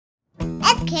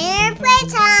Kinder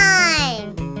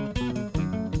Playtime!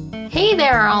 Hey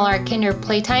there, all our Kinder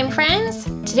Playtime friends!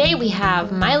 Today we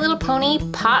have My Little Pony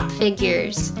Pop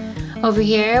figures. Over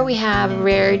here we have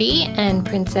Rarity and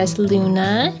Princess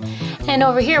Luna. And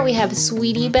over here we have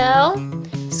Sweetie Belle,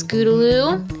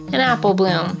 Scootaloo, and Apple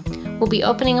Bloom. We'll be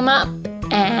opening them up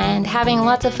and having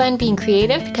lots of fun being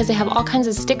creative because they have all kinds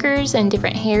of stickers and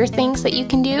different hair things that you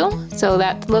can do. So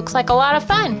that looks like a lot of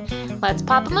fun. Let's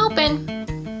pop them open.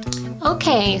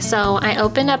 Okay, so I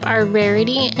opened up our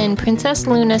Rarity and Princess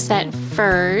Luna set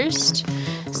first.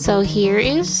 So here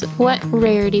is what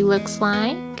Rarity looks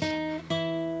like.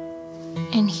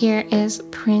 And here is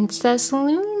Princess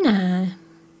Luna.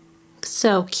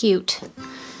 So cute.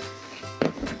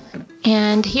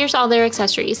 And here's all their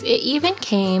accessories. It even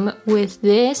came with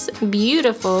this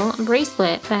beautiful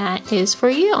bracelet that is for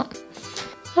you.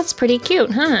 That's pretty cute,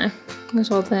 huh?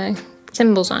 There's all the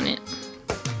symbols on it.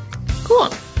 Cool.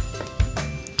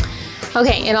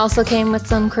 Okay, it also came with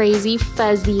some crazy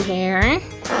fuzzy hair,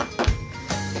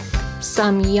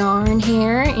 some yarn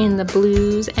hair in the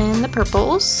blues and the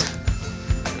purples,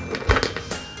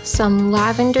 some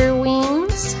lavender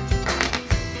wings,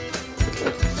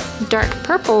 dark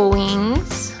purple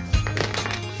wings,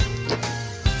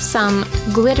 some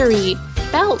glittery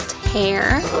felt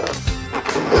hair,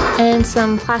 and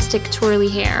some plastic twirly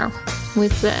hair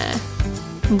with the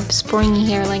springy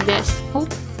hair like this. Oh,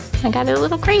 I got it a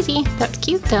little crazy. That's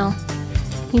cute though.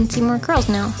 You can see more curls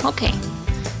now. Okay,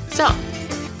 so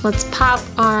let's pop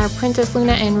our Princess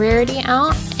Luna and Rarity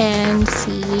out and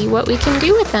see what we can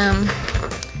do with them.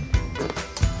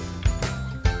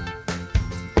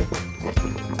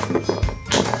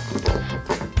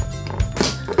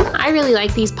 I really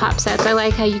like these pop sets. I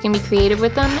like how you can be creative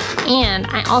with them, and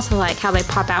I also like how they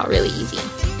pop out really easy.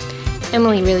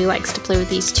 Emily really likes to play with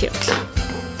these too.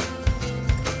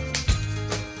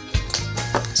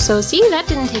 So see, that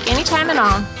didn't take any time at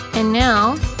all. And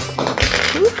now,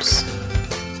 oops,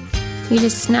 you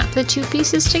just snap the two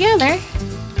pieces together,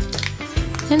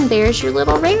 and there's your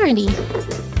little Rarity.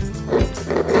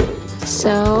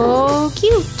 So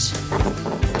cute.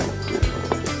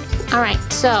 All right,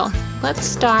 so let's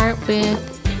start with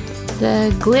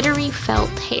the glittery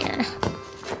felt hair.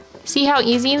 See how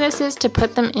easy this is to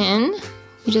put them in?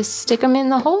 You just stick them in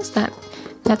the holes that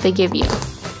they give you.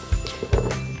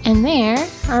 And there,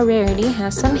 our Rarity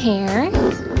has some hair.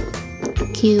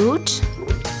 Cute.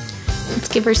 Let's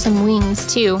give her some wings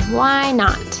too. Why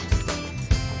not?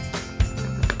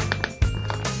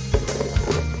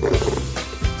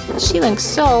 She looks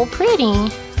so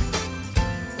pretty.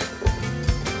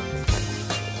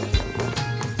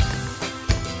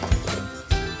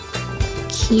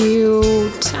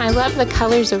 Cute. I love the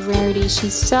colors of Rarity.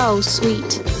 She's so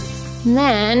sweet. And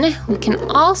then we can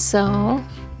also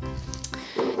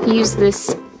use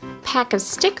this pack of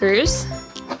stickers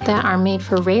that are made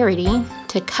for Rarity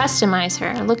to customize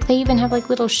her. Look, they even have like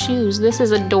little shoes. This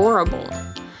is adorable.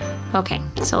 Okay,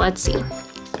 so let's see.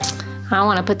 I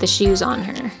want to put the shoes on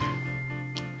her.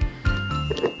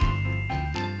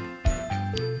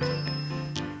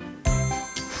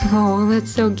 Oh, that's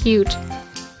so cute.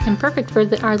 And perfect for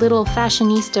our little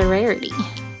fashionista Rarity.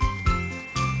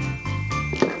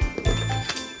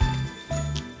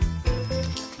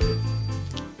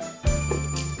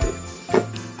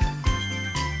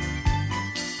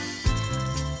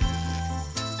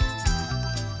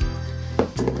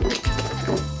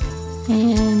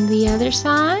 And the other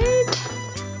side.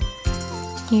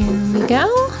 Here we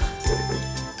go.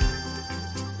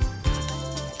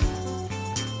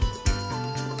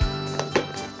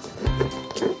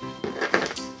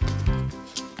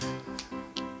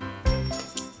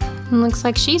 And looks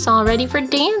like she's all ready for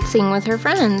dancing with her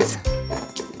friends.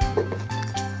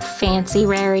 Fancy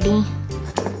Rarity.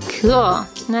 Cool.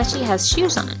 Now she has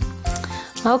shoes on.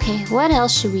 Okay, what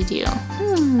else should we do?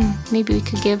 Maybe we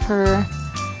could give her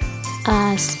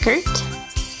a skirt.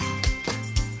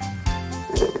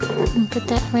 And put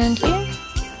that around here.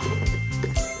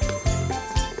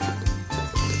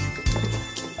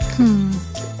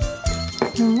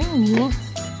 Alrighty.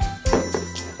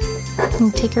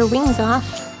 And take her wings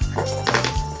off.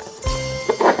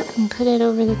 And put it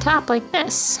over the top like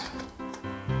this.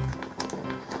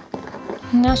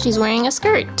 And now she's wearing a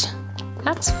skirt.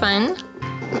 That's fun.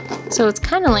 So it's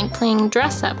kind of like playing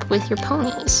dress up with your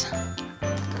ponies.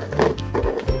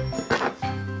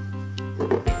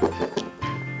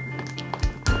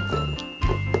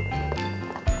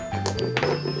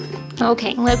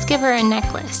 Okay, let's give her a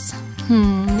necklace.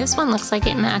 This one looks like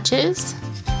it matches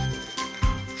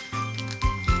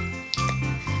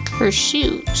her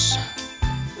shoes.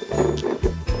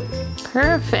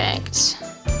 Perfect.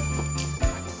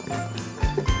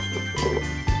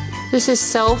 This is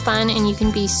so fun and you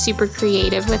can be super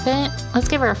creative with it. Let's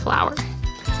give her a flower.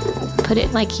 Put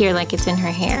it like here, like it's in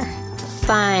her hair.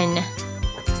 Fun.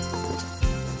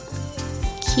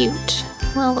 Cute.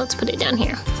 Well, let's put it down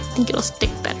here. I think it'll stick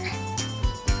better.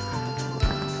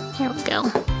 There we go.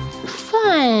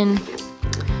 Fun.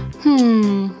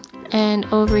 And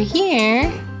over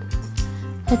here,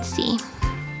 let's see.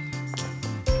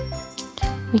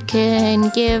 We can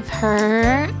give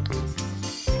her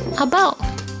a bow.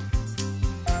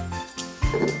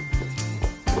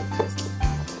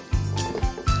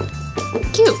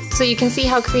 Cute. So you can see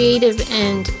how creative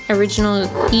and original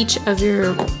each of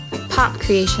your pop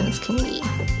creations can be.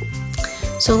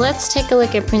 So let's take a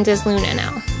look at Princess Luna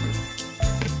now.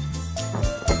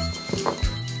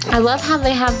 I love how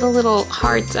they have the little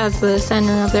hearts as the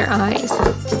center of their eyes.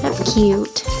 That's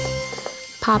cute.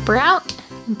 Pop her out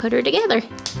and put her together.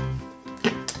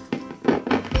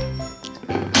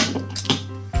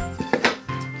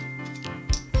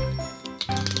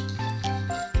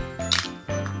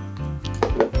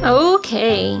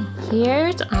 Okay,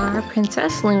 here's our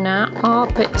Princess Luna all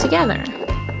put together.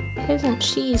 Isn't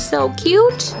she so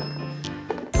cute?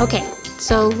 Okay,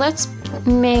 so let's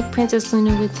make Princess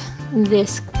Luna with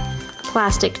this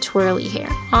plastic twirly hair.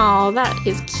 Oh, that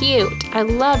is cute. I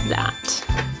love that.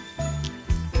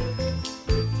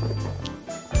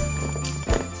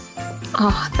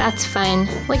 Oh, that's fun.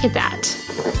 Look at that.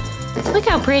 Look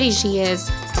how pretty she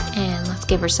is. And let's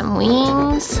give her some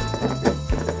wings.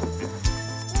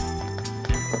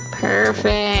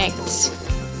 Perfect.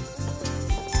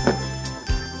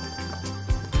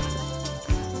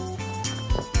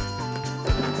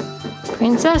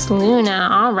 Princess Luna,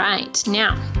 all right.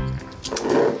 Now,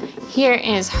 here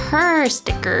is her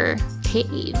sticker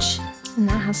page. And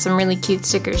that has some really cute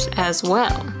stickers as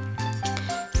well.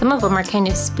 Some of them are kind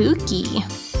of spooky.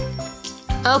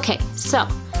 Okay, so,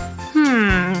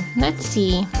 let's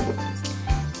see.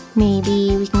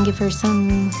 Maybe we can give her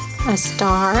a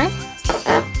star.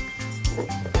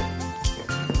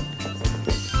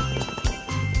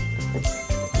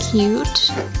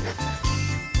 Cute.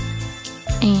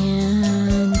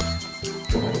 And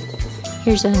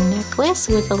here's a necklace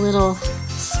with a little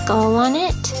skull on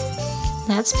it.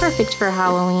 That's perfect for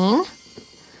Halloween.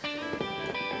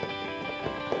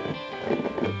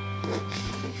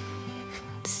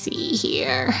 Let's see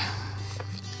here.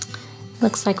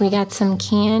 Looks like we got some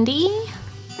candy.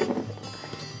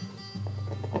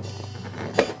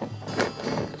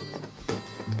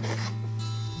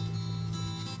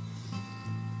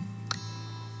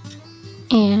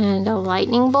 And a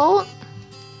lightning bolt.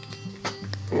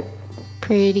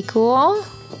 Pretty cool.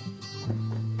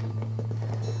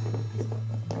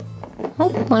 Oh,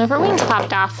 one of her wings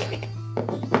popped off.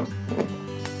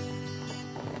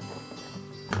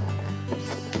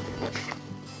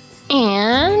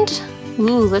 And,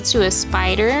 ooh, let's do a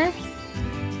spider.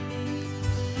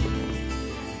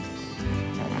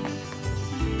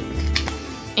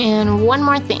 And one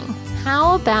more thing.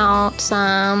 How about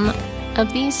some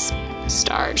of these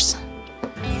stars?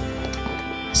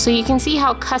 So you can see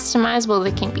how customizable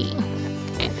they can be.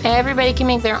 Everybody can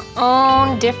make their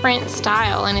own different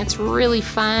style, and it's really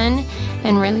fun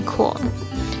and really cool.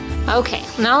 Okay,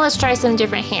 now let's try some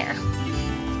different hair.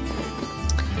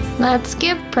 Let's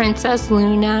give Princess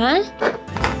Luna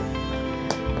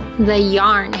the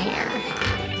yarn hair.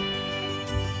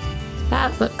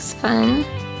 That looks fun.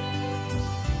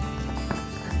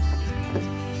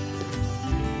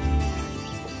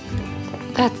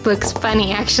 That looks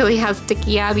funny, actually, how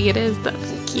sticky-abby it is.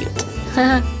 That's cute.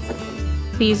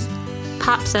 These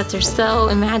pop sets are so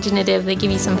imaginative. They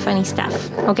give you some funny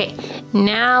stuff. Okay,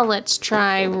 now let's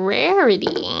try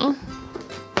Rarity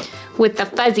with the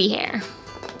fuzzy hair.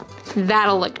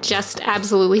 That'll look just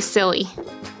absolutely silly.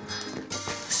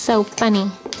 So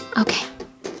funny. Okay.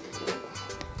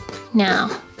 Now,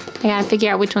 I gotta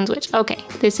figure out which one's which. Okay,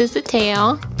 this is the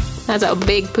tail. That's a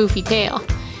big poofy tail.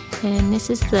 And this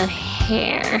is the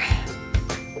hair.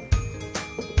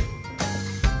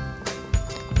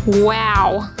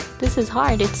 Wow, this is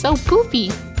hard. It's so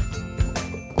poofy.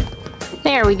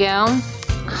 There we go.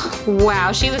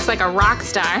 Wow, she looks like a rock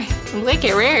star. Look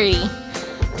at Rarity.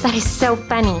 That is so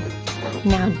funny.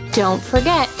 Now, don't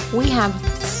forget, we have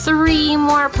 3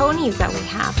 more ponies that we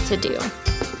have to do.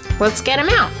 Let's get them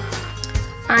out.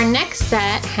 Our next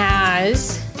set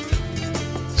has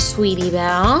Sweetie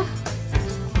Belle,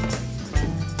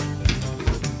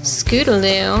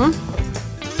 Scootaloo,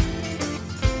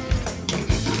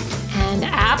 and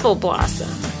Apple Blossom.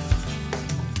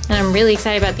 And I'm really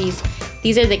excited about these.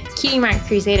 These are the Cutie Mark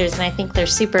Crusaders, and I think they're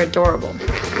super adorable.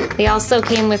 They also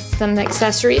came with some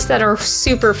accessories that are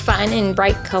super fun and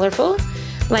bright, colorful.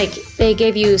 Like they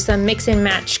gave you some mix and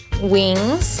match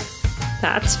wings.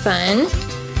 That's fun.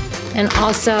 And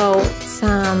also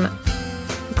some,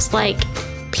 looks like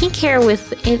pink hair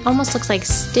with, it almost looks like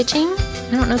stitching.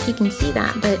 I don't know if you can see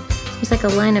that, but there's like a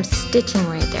line of stitching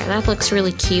right there. That looks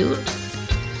really cute.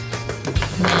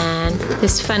 And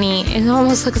this funny, it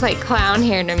almost looks like clown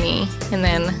hair to me. And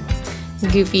then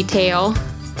goofy tail.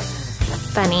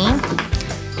 Funny.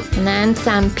 And then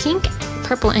some pink,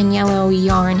 purple, and yellow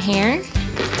yarn hair.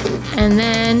 And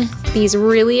then these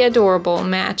really adorable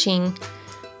matching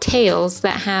tails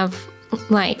that have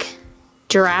like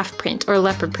giraffe print or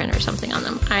leopard print or something on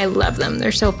them. I love them.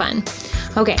 They're so fun.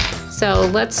 Okay, so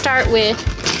let's start with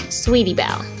Sweetie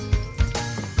Belle.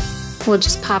 We'll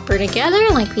just pop her together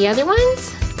like the other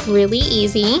ones. Really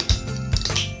easy.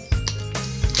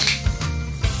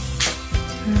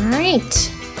 All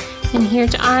right, and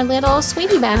here's our little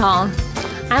Sweetie Belle.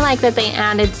 I like that they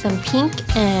added some pink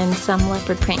and some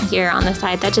leopard print here on the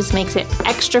side. That just makes it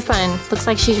extra fun. Looks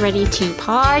like she's ready to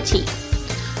party.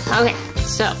 Okay,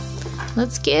 so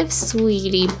let's give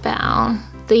Sweetie Belle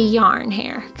the yarn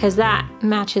hair because that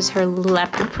matches her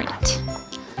leopard print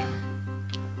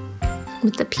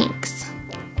with the pinks.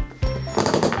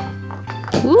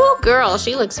 Ooh, girl,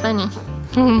 she looks funny.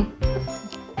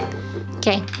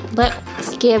 Okay,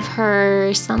 let's give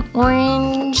her some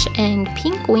orange and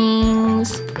pink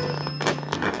wings.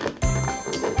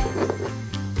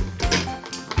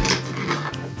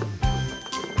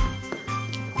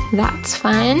 That's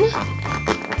fun.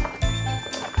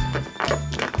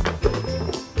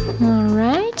 All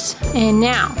right, and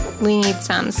now we need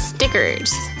some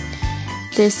stickers.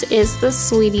 This is the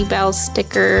Sweetie Belle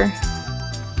sticker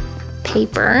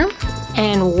paper.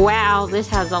 And wow, this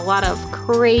has a lot of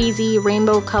crazy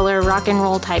rainbow color rock and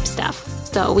roll type stuff.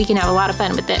 So we can have a lot of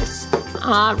fun with this.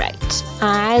 All right,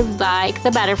 I like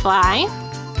the butterfly.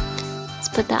 Let's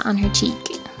put that on her cheek.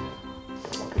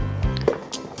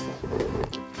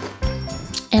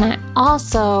 And I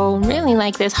also really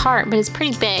like this heart, but it's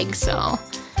pretty big, so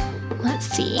let's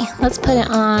see. Let's put it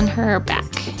on her back.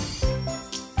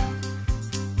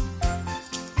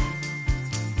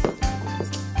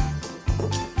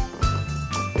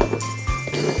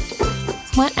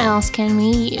 What else can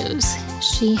we use?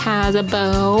 She has a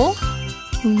bow.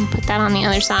 We can put that on the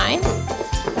other side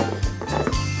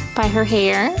by her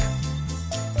hair.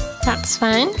 That's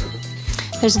fun.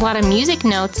 There's a lot of music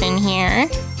notes in here,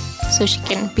 so she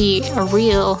can be a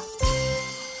real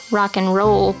rock and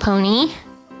roll pony.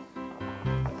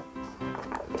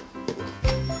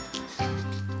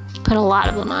 Put a lot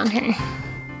of them on her.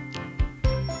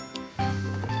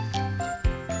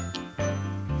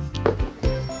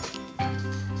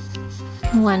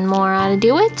 One more ought to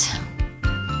do it.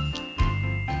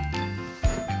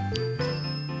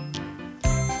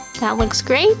 That looks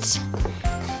great.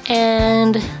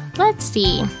 And let's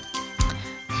see.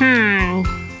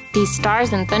 These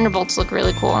stars and thunderbolts look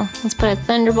really cool. Let's put a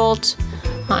thunderbolt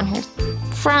on her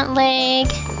front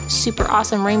leg. Super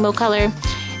awesome rainbow color.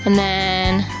 And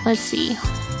then, let's see.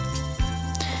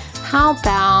 How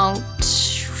about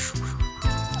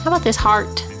this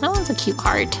heart? That one's a cute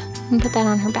heart. I'm gonna put that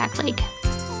on her back leg.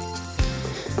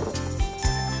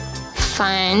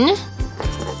 Fun.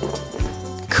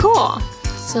 Cool.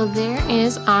 So there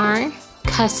is our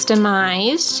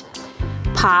customized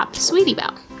Pop Sweetie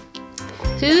Belle.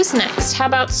 Who's next? How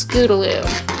about Scootaloo?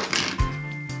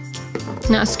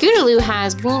 Now Scootaloo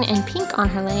has green and pink on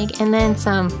her leg and then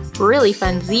some really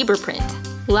fun zebra print.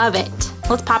 Love it.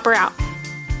 Let's pop her out.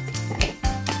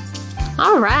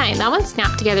 All right, that one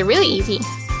snapped together really easy.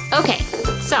 Okay,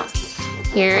 so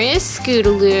here is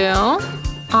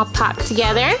Scootaloo all popped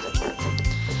together.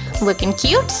 Looking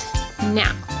cute.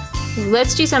 Now,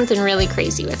 let's do something really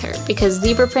crazy with her because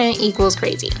zebra print equals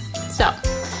crazy. So,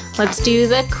 let's do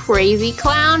the crazy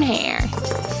clown hair.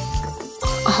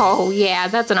 Oh yeah,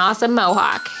 that's an awesome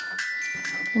mohawk.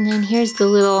 And then here's the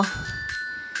little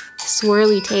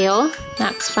swirly tail.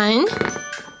 That's fun.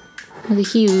 With a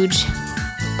huge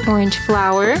orange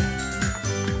flower.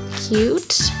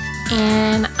 Cute.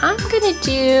 And I'm gonna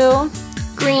do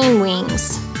green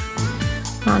wings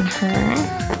on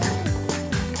her.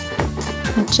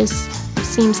 It just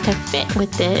seems to fit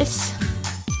with this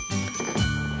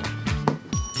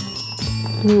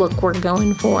look we're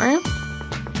going for.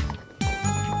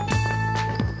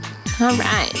 All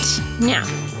right, now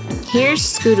here's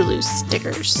Scootaloo's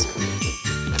stickers.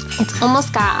 It's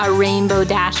almost got a rainbow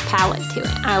dash palette to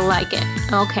it. I like it.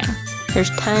 Okay, there's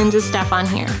tons of stuff on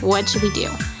here. What should we do?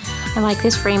 I like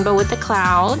this rainbow with the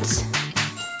clouds.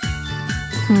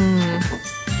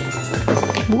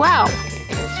 Wow.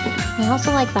 I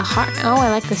also like the heart. Oh, I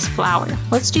like this flower.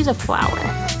 Let's do the flower.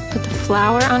 Put the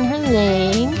flower on her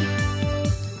leg.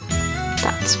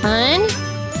 That's fun.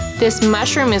 This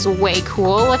mushroom is way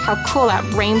cool. Look how cool that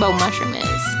rainbow mushroom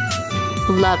is.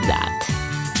 Love that.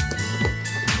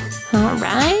 All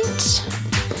right.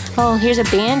 Oh, here's a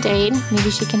Band-Aid. Maybe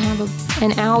she can have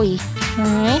an owie. All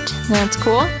right, that's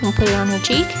cool. We'll put it on her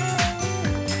cheek.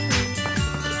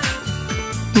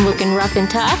 Looking rough and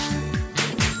tough.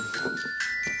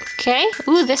 Okay.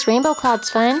 Ooh, this rainbow cloud's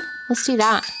fun. Let's do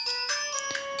that.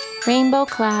 Rainbow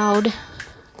cloud.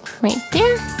 Right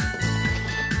there.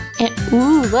 And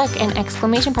ooh, look, an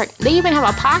exclamation mark. They even have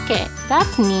a pocket.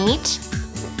 That's neat.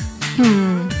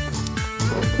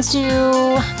 Let's do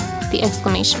the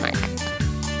exclamation mark.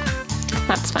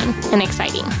 That's fun and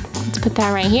exciting. Let's put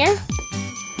that right here.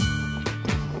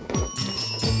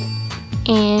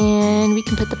 And we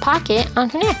can put the pocket on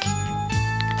her neck.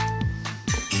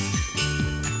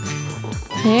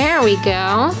 There we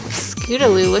go.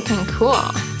 Scootaloo looking cool.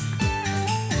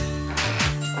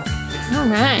 All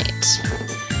right.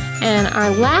 And our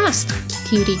last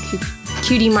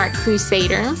Cutie Mark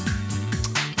Crusader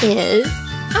is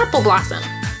Apple Blossom.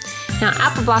 Now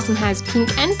Apple Blossom has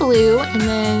pink and blue and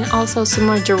then also some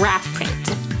more giraffe print.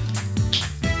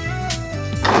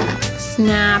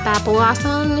 Snap Apple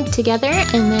Blossom together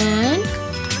and then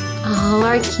all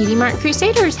our Cutie Mark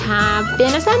Crusaders have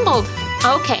been assembled.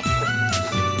 Okay,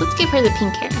 let's give her the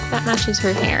pink hair. That matches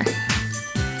her hair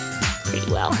pretty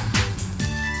well,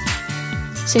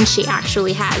 since she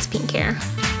actually has pink hair.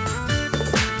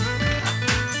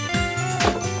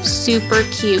 Super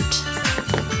cute.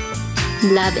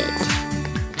 Love it.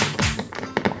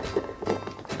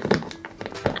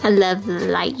 I love the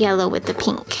light yellow with the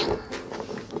pink.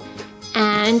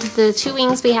 And the two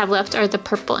wings we have left are the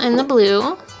purple and the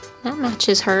blue. That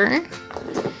matches her.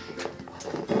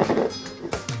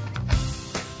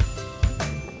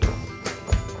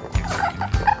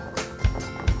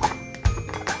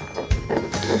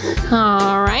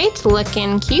 All right,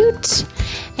 looking cute.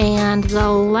 And the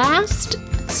last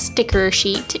sticker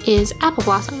sheet is Apple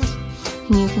Blossoms.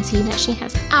 And you can see that she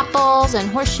has apples and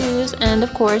horseshoes and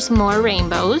of course more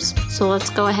rainbows. So let's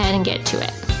go ahead and get to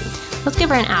it. Let's give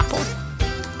her an apple.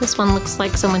 This one looks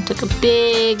like someone took a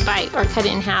big bite or cut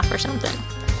it in half or something.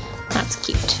 That's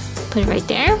cute. Put it right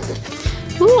there.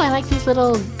 Ooh, I like these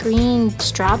little green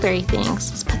strawberry things.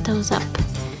 Let's put those up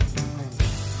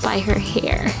by her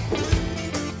hair,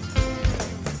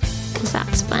 because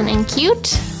that's fun and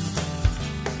cute.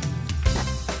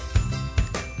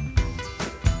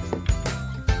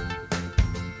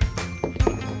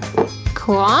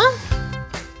 Cool.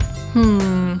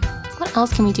 What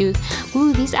else can we do?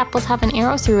 Ooh, these apples have an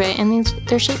arrow through it and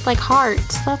they're shaped like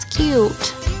hearts. That's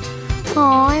cute.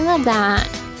 Oh, I love that.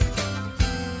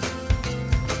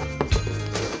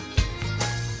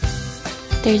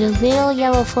 There's a little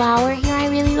yellow flower here I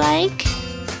really like.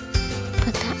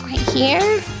 Put that right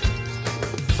here.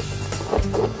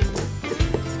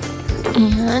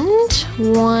 And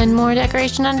one more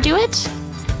decoration to do it.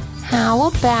 How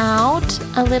about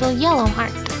a little yellow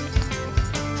heart?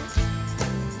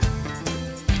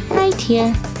 Right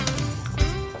here.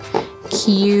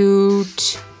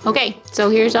 Cute. Okay, so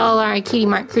here's all our Cutie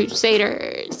Mark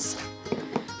Crusaders.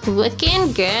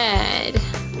 Looking good.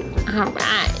 All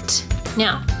right.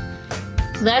 Now,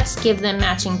 let's give them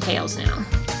matching tails now.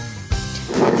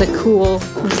 The cool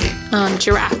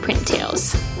giraffe print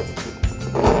tails.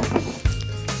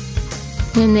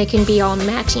 Then they can be all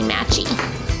matchy-matchy.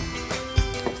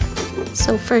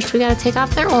 So first we gotta take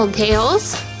off their old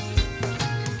tails.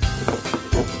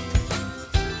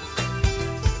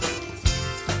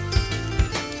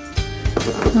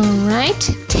 All right,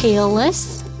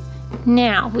 tailless.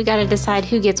 Now we gotta decide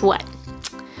who gets what.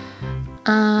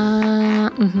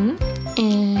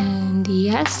 And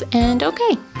yes, and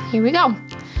okay, here we go.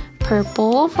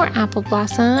 Purple for Apple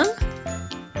Blossom.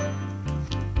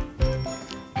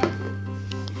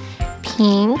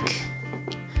 Pink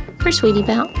for Sweetie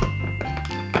Belle.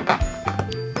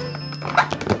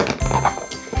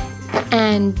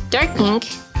 And dark pink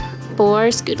for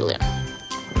Scootaloo.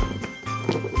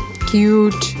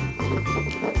 Cute.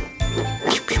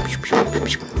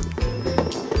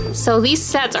 So these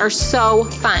sets are so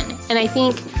fun, and I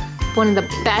think one of the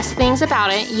best things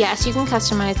about it, yes, you can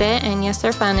customize it, and yes,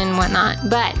 they're fun and whatnot,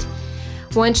 but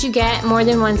once you get more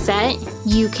than one set,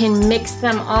 you can mix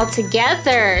them all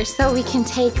together. So we can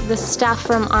take the stuff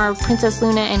from our Princess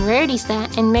Luna and Rarity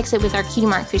set and mix it with our Cutie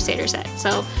Mark Crusader set.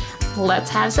 So let's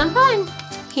have some fun.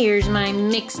 Here's my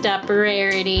mixed up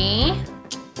Rarity.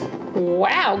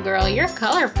 Wow, girl, you're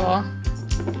colorful.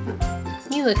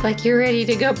 You You look like you're ready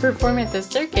to go perform at the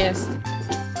circus.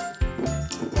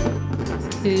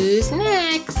 Who's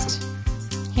next?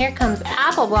 Here comes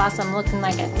Apple Blossom looking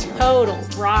like a total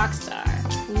rock star.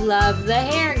 Love the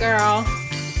hair, girl.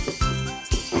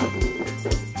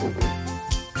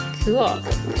 Cool.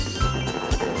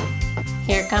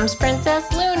 Here comes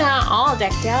Princess Luna, all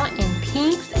decked out in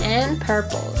pinks and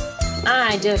purples.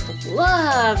 I just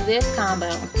love this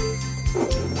combo.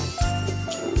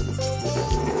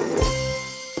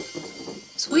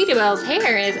 Sweetie Belle's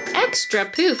hair is extra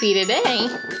poofy today.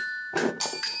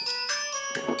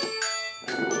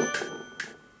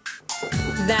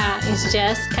 That is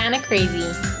just kind of crazy.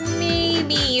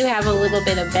 Maybe you have a little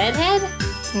bit of bedhead?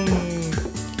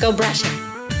 Go brush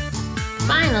it.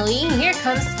 Finally, here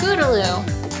comes Scootaloo.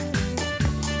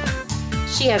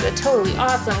 She has a totally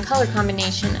awesome color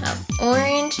combination of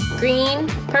orange, green,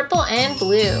 purple, and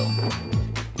blue.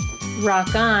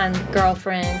 Rock on,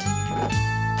 girlfriend.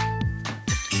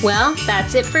 Well,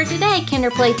 that's it for today, Kinder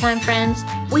Playtime friends.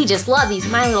 We just love these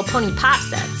My Little Pony Pop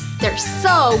sets. They're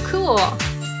so cool.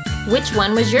 Which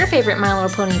one was your favorite My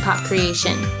Little Pony Pop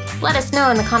creation? Let us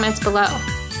know in the comments below.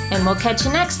 And we'll catch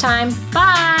you next time.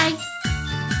 Bye!